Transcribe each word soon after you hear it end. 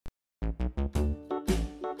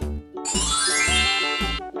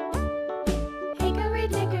Hickory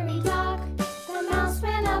dickory dock, the mouse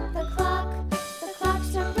ran up the clock. The clock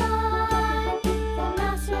struck one, the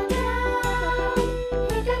mouse ran down.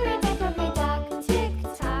 Hickory dickory dock, tick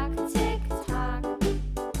tock, tick tock.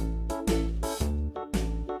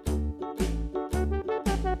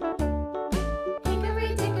 Hickory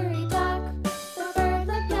dickory dock, the bird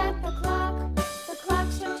looked at the clock. The clock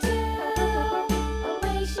struck two,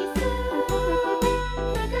 away she flew.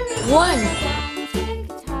 Hickory One. dickory dock, tick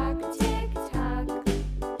tock, tick tock.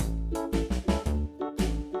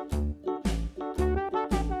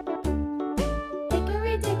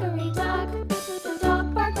 Hickory dickory dock, the dog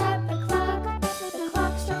barked at the clock. The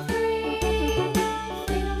clock struck three,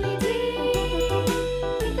 fiddly-dee.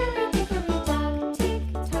 Hickory dickory dock, tick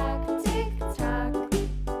tock, tick tock.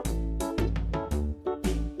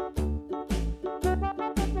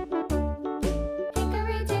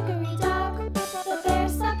 Hickory dickory dock, the bear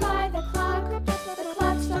sat by the clock.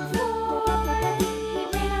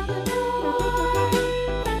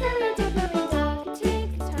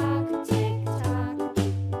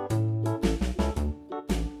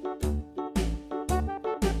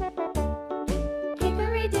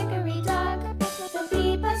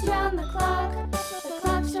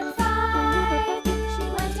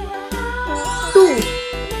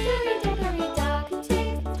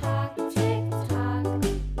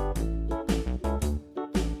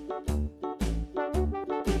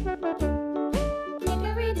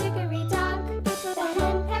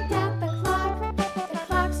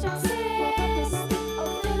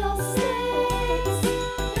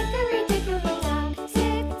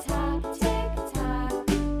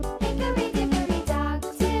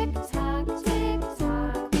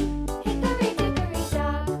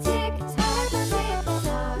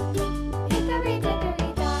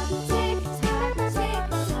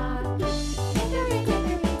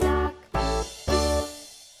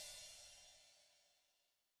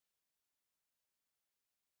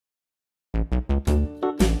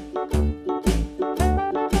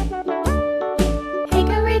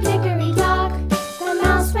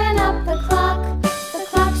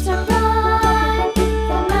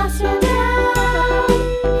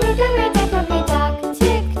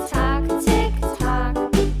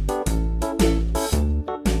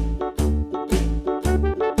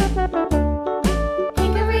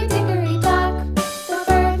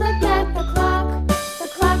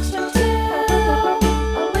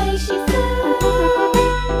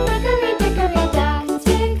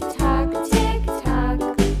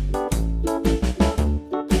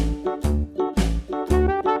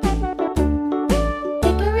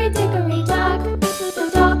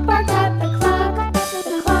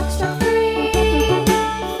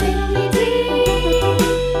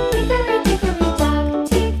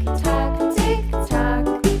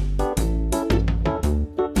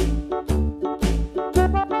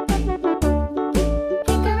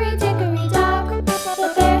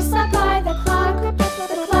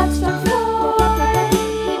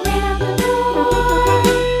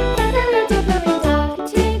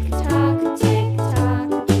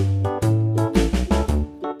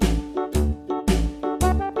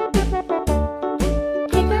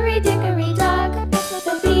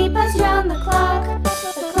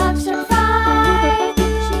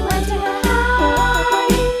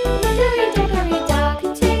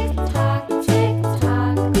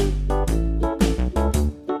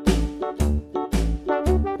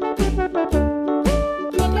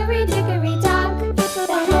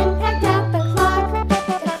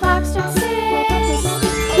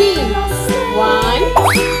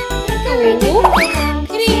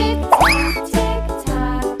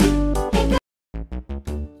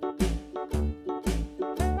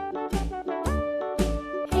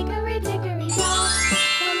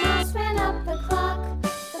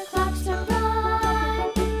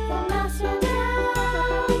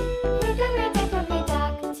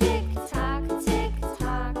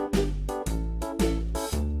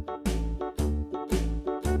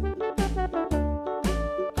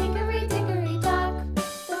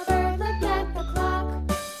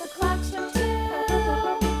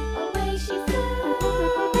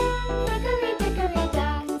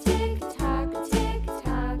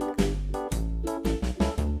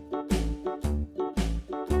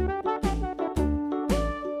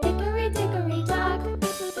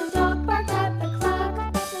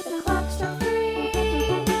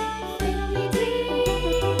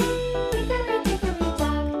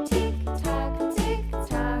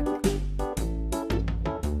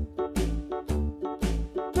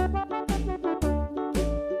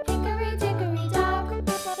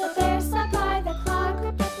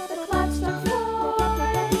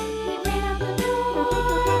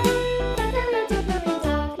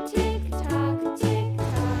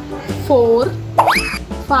 4,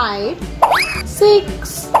 5, 6.